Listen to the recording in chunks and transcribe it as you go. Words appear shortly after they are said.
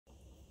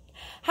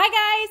Hi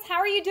guys, how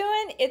are you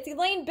doing? It's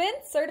Elaine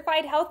Bintz,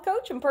 certified health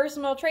coach and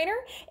personal trainer.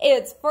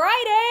 It's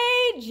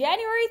Friday,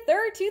 January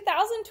 3rd,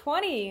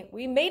 2020.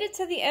 We made it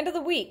to the end of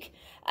the week,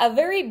 a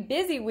very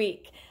busy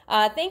week.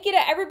 Thank you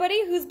to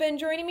everybody who's been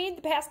joining me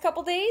the past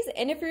couple days.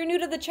 And if you're new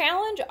to the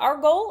challenge, our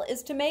goal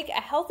is to make a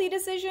healthy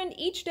decision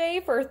each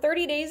day for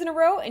 30 days in a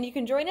row, and you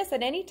can join us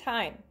at any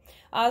time.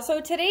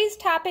 So today's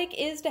topic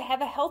is to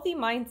have a healthy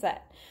mindset.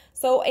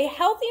 So a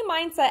healthy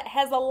mindset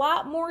has a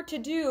lot more to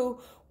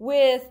do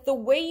with the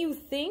way you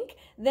think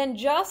than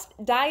just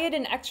diet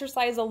and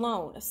exercise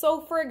alone.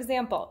 So for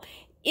example,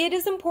 it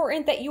is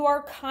important that you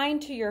are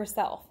kind to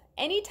yourself.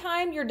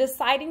 Anytime you're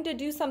deciding to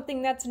do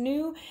something that's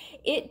new,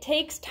 it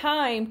takes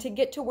time to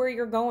get to where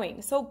you're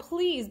going. So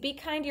please be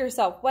kind to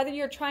yourself. Whether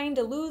you're trying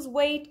to lose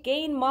weight,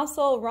 gain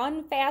muscle,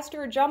 run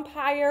faster, jump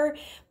higher,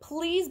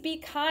 please be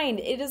kind.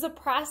 It is a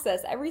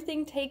process.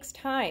 Everything takes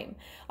time.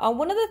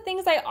 One of the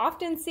things I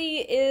often see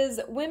is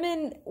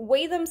women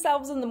weigh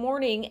themselves in the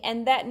morning,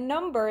 and that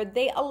number,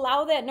 they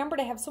allow that number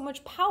to have so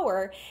much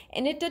power,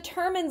 and it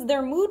determines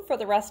their mood for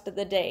the rest of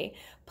the day.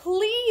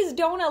 Please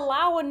don't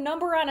allow a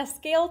number on a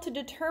scale to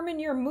determine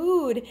your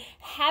mood.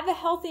 Have a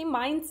healthy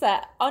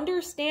mindset.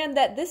 Understand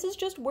that this is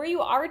just where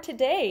you are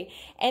today.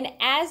 And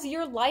as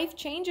your life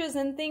changes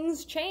and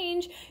things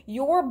change,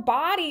 your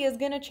body is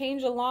going to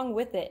change along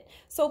with it.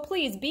 So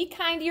please be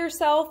kind to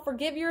yourself,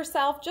 forgive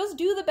yourself, just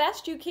do the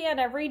best you can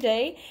every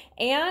day,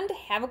 and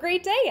have a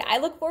great day. I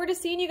look forward to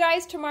seeing you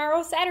guys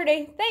tomorrow,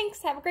 Saturday.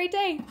 Thanks. Have a great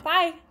day.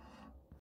 Bye.